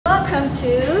welcome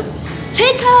to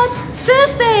Takeout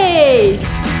Thursday!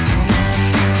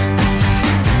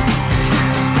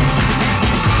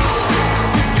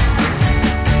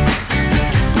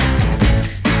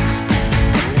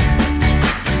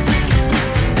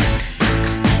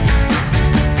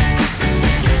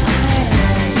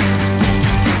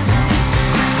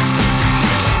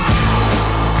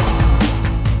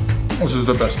 This is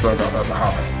the best burger I've ever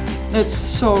had. It's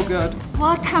so good.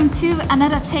 Welcome to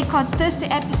another Takeout Thursday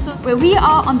episode where we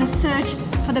are on the search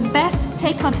for the best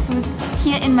takeout foods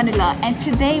here in Manila. And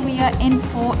today we are in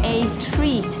for a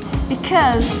treat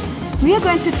because we are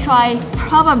going to try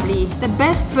probably the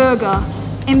best burger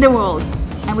in the world.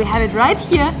 And we have it right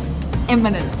here in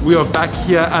Manila. We are back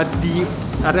here at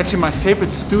actually my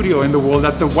favorite studio in the world,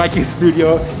 at the Wagyu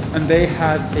Studio, and they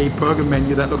had a burger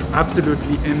menu that looks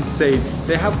absolutely insane.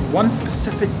 They have one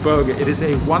specific burger. It is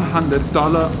a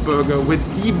 $100 burger with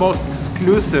the most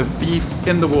exclusive beef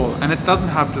in the world, and it doesn't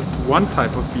have just one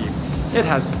type of beef. It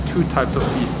has two types of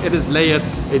beef. It is layered,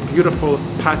 a beautiful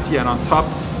patty, and on top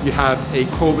you have a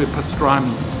Kobe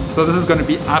pastrami. So this is going to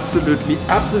be absolutely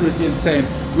insane.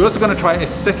 We're also going to try a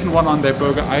second one on their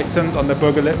burger items, on the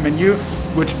burger menu,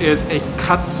 which is a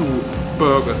katsu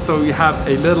burger. So you have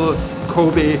a little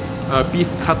Kobe beef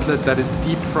cutlet that is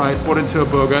deep fried, put into a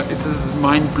burger. It is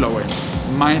mind-blowing,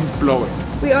 mind-blowing.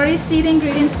 We already see the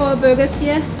ingredients for our burgers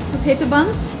here. Potato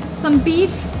buns, some beef,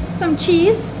 some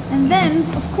cheese, and then,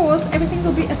 of course, everything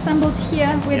will be assembled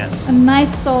here with a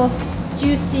nice sauce,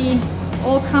 juicy,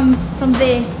 all come from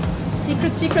there.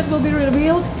 Secret will be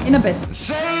revealed in a bit.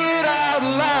 Say it out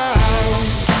loud.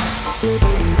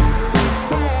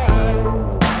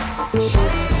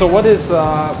 So what is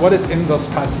in this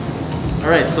patty? All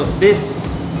right, so this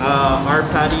our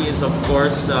patty is of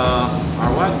course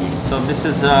our Wagyu. So this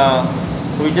is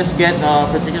we just get a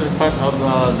particular cut of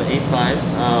the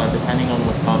A5 depending on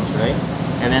what comes, right?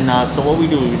 And then so what we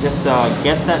do, we just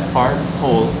get that part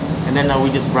whole. And then we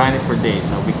just brine it for days.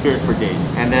 We cure it for days.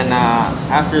 And then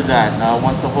after that,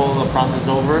 once the whole process is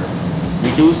over,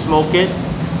 we do smoke it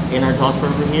in our toaster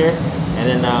over here. And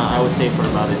then I would say for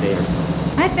about a day or so.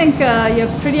 I think you're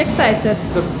pretty excited.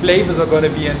 The flavors are going to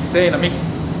be insane. I mean,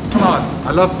 come on.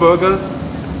 I love burgers.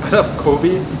 I love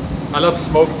Kobe. I love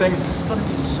smoked things. This is going to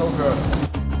be so good.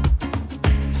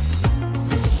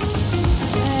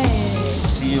 Hey.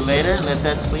 See you later. Let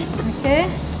that sleep. Okay,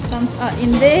 buns are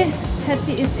in there.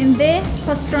 Patty is in there,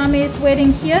 pastrami is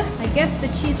waiting here. I guess the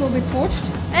cheese will be torched.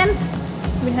 And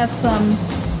we have some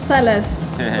salad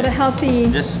for the healthy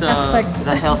aspect.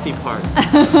 The healthy part.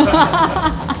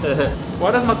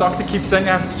 Why does my doctor keep saying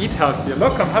I have to eat healthy?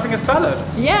 Look, I'm having a salad.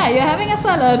 Yeah, you're having a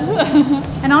salad.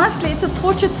 And honestly, it's a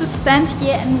torture to stand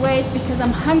here and wait because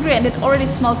I'm hungry and it already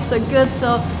smells so good.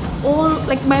 So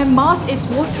my mouth is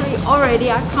watery already.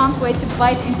 I can't wait to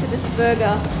bite into this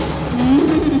burger.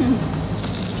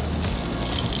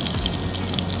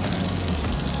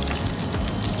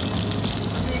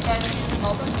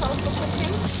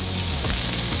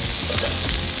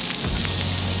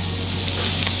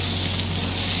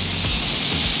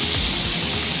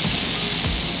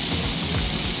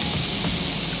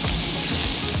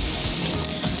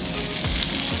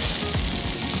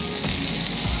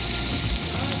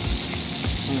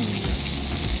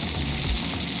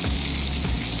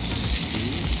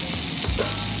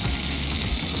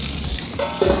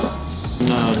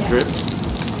 Drip.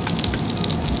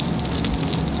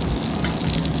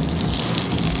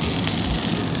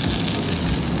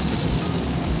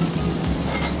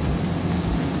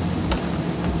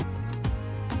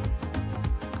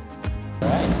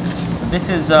 Alright. This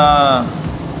is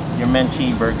your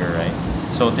Menchie burger, right?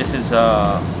 So this is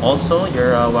also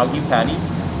your Wagyu patty,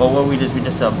 but what we did is we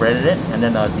just breaded it and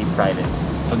then deep fried it.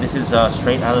 So this is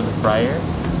straight out of the fryer.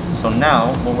 So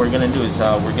now what we're gonna do is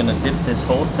we're gonna dip this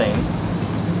whole thing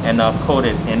and coat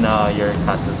it in your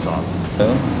katsu sauce.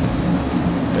 So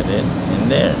put it in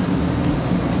there.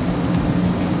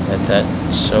 Let that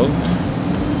soak.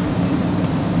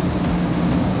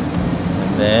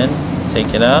 And then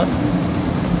take it out.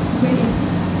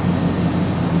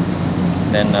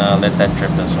 Then let that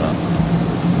drip as well.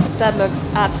 That looks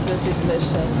absolutely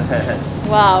delicious.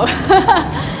 Wow.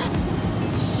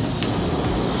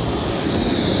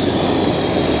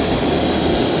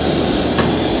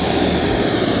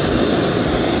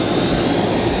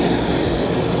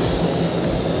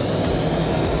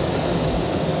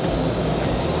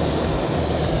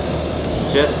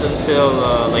 Just until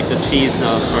like the cheese sort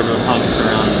of hugs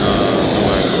around the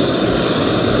Wagyu.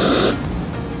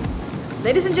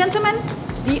 Ladies and gentlemen,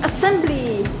 the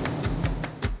assembly.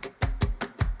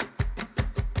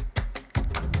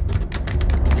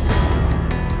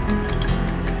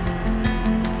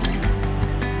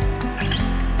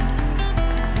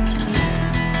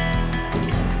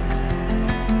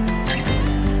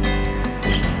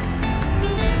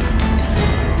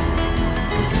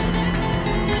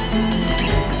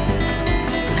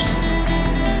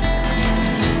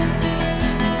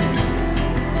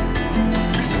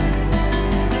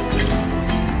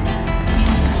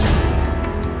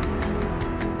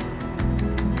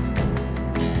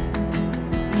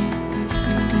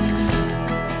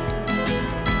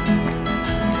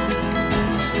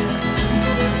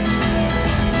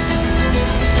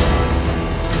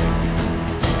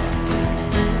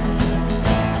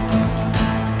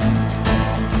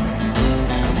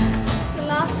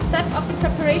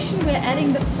 preparation. We're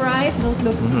adding the fries. Those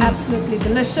look absolutely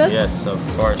delicious. Yes, of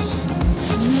course.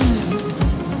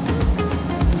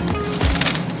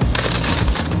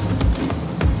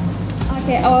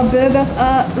 Okay, our burgers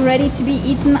are ready to be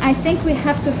eaten. I think we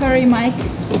have to hurry, Mike.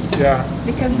 Yeah.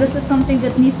 Because this is something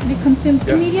that needs to be consumed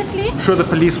immediately. I'm sure the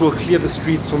police will clear the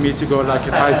streets for me to go like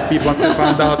at high speed once they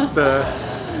find out the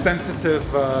sensitive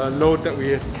load that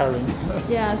we're carrying.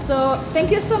 Yeah, so thank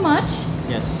you so much.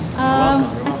 Yes.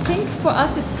 I think for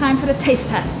us it's time for the taste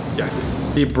test. Yes.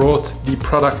 We brought the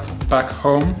product back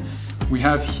home. We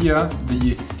have here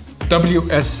the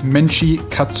WS Menchi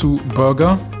Katsu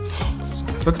Burger.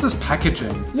 Look at this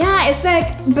packaging. Yeah, it's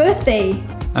like birthday.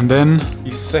 And then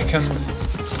the second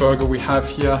burger we have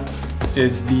here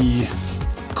is the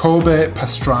Kobe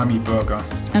Pastrami Burger.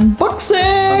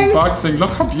 Unboxing! Unboxing.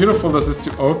 Look how beautiful this is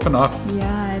to open up.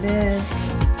 Yeah, it is.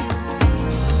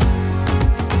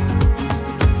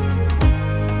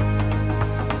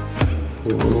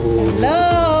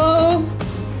 Hello!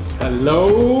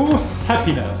 Hello,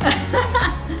 happiness.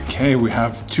 Okay, we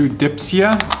have two dips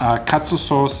here, katsu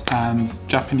sauce and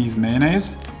Japanese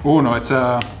mayonnaise. Oh no, it's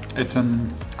an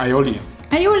aioli.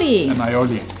 Aioli! An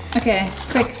aioli. Okay,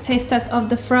 quick taste test of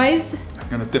the fries. I'm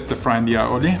gonna dip the fry in the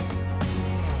aioli.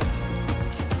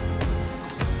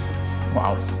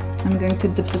 Wow. I'm going to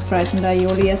dip the fries in the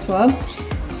aioli as well.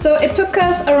 So it took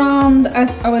us around,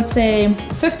 I would say,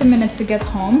 50 minutes to get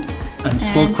home. And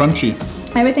still crunchy.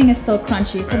 Everything is still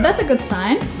crunchy, so that's a good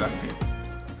sign. Exactly.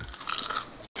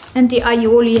 And the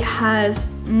aioli has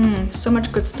so much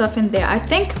good stuff in there. I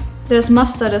think there's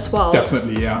mustard as well.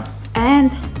 Definitely, yeah.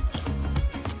 And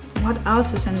what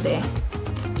else is in there?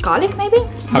 Garlic maybe?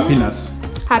 Happiness.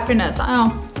 Happiness.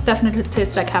 Oh, definitely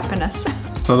tastes like happiness.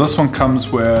 So this one comes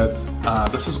with,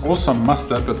 this is also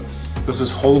mustard, but this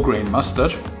is whole grain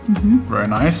mustard. Very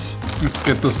nice. Let's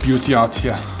get this beauty out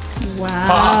here.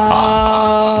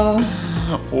 Wow.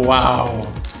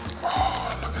 Wow.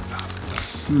 Oh, look at that. The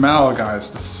smell, guys,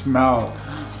 the smell.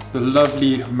 The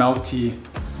lovely melty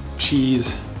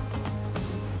cheese.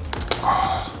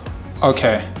 Oh.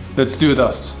 Okay, let's do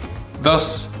this.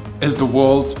 This is the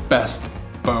world's best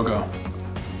burger.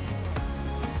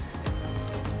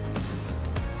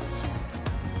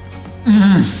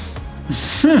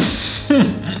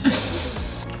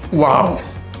 Wow,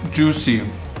 juicy,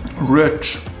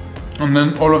 rich, and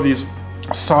then all of these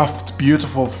soft,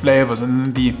 beautiful flavors, and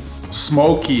then the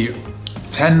smoky,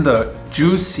 tender,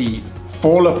 juicy,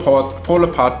 fall apart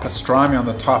pastrami on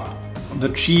the top. The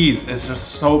cheese is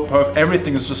just so perfect.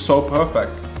 Everything is just so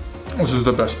perfect. This is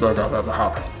the best burger I've ever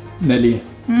had. Nelly,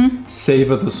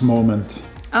 savor this moment.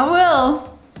 I will.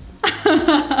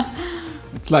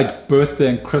 It's like birthday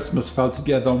and Christmas fell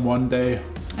together on one day.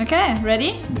 Okay,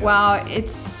 ready? Yes. Wow,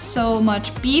 it's so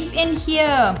much beef in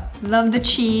here. Love the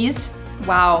cheese.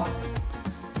 Wow.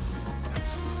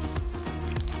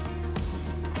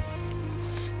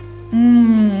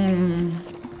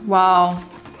 Wow.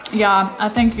 Yeah, I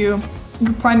think you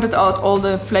pointed out all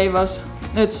the flavors.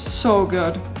 It's so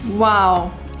good.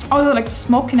 Wow. Also, like the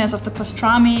smokiness of the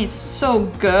pastrami is so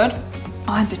good.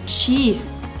 Oh, and the cheese.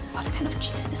 What kind of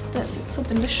cheese is this? It's so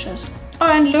delicious. Oh,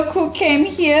 and look who came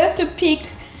here to peek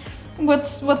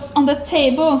what's on the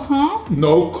table, huh?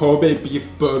 No Kobe beef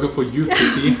burger for you,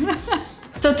 Kitty.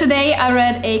 So today I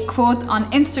read a quote on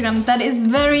Instagram that is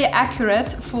very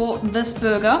accurate for this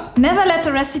burger. Never let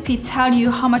the recipe tell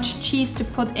you how much cheese to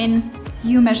put in.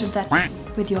 You measure that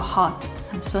with your heart.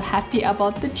 I'm so happy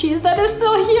about the cheese that is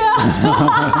still here.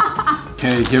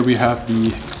 Okay, here we have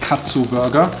the katsu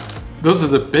burger. This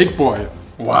is a big boy.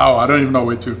 Wow, I don't even know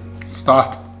where to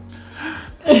start.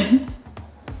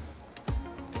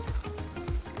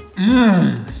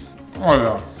 Oh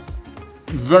yeah,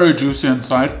 very juicy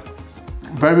inside,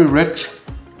 very rich.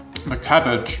 The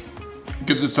cabbage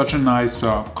gives it such a nice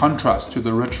contrast to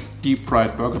the rich deep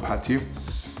fried burger patty.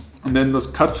 And then this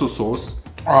katsu sauce,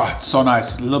 oh, it's so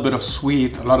nice. A little bit of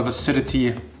sweet, a lot of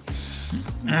acidity.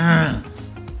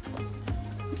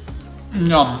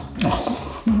 Yum.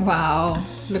 Wow,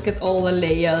 look at all the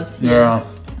layers here. Yeah,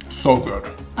 so good.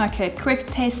 Okay, quick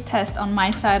taste test on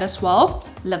my side as well.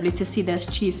 Lovely to see there's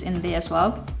cheese in there as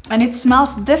well. And it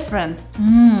smells different.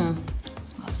 It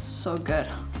smells so good.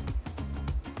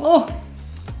 Oh.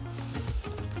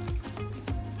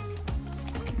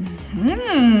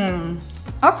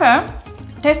 Okay.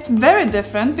 Tastes very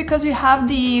different because you have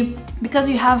the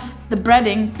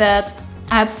breading that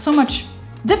adds so much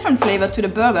different flavor to the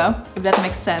burger, if that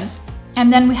makes sense.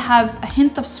 And then we have a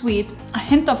hint of sweet, a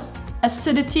hint of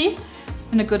acidity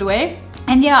in a good way.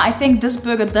 And yeah, I think this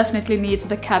burger definitely needs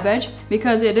the cabbage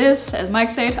because it is, as Mike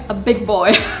said, a big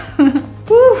boy.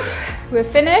 Woo. we're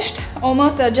finished.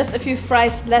 Almost, there are just a few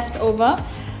fries left over.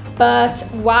 But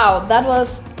wow, that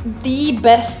was the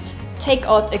best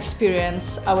takeout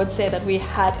experience I would say that we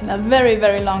had in a very,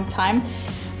 very long time.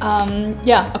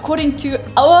 Yeah, according to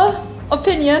our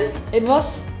opinion, it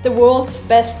was the world's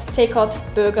best takeout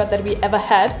burger that we ever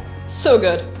had. So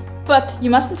good. But you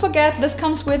mustn't forget, this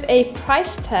comes with a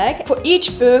price tag. For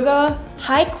each burger,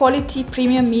 high quality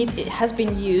premium meat has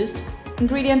been used.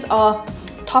 Ingredients are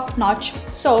top notch.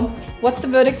 So, what's the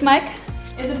verdict, Mike?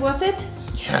 Is it worth it?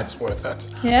 Yeah, it's worth it.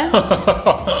 Yeah?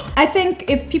 I think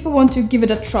if people want to give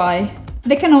it a try,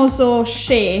 they can also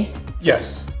share.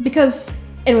 Yes. Because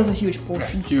it was a huge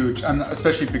portion. Huge, and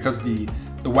especially because the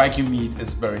Wagyu meat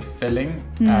is very filling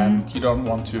and you don't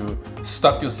want to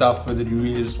stuff yourself with it, you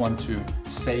really just want to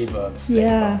savor the flavor.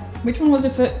 Yeah. Which one was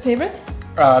your favorite?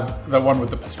 The one with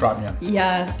the pastrami.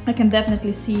 Yeah, I can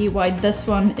definitely see why this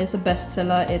one is a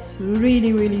bestseller. It's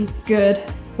really, really good.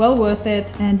 Well worth it.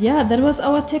 And yeah, that was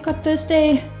our Takeout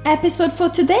Thursday episode for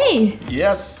today.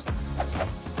 Yes.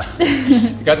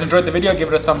 If you guys enjoyed the video, give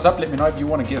it a thumbs up. Let me know if you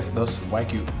want to give this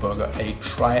Wagyu burger a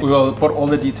try. We will put all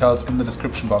the details in the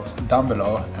description box down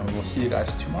below, and we will see you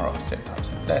guys tomorrow, same time,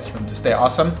 same place. Remember to stay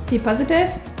awesome. Be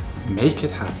positive. Make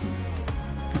it happen.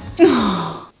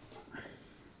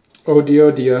 Oh dear,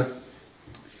 oh dear.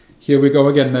 Here we go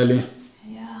again, Nelly.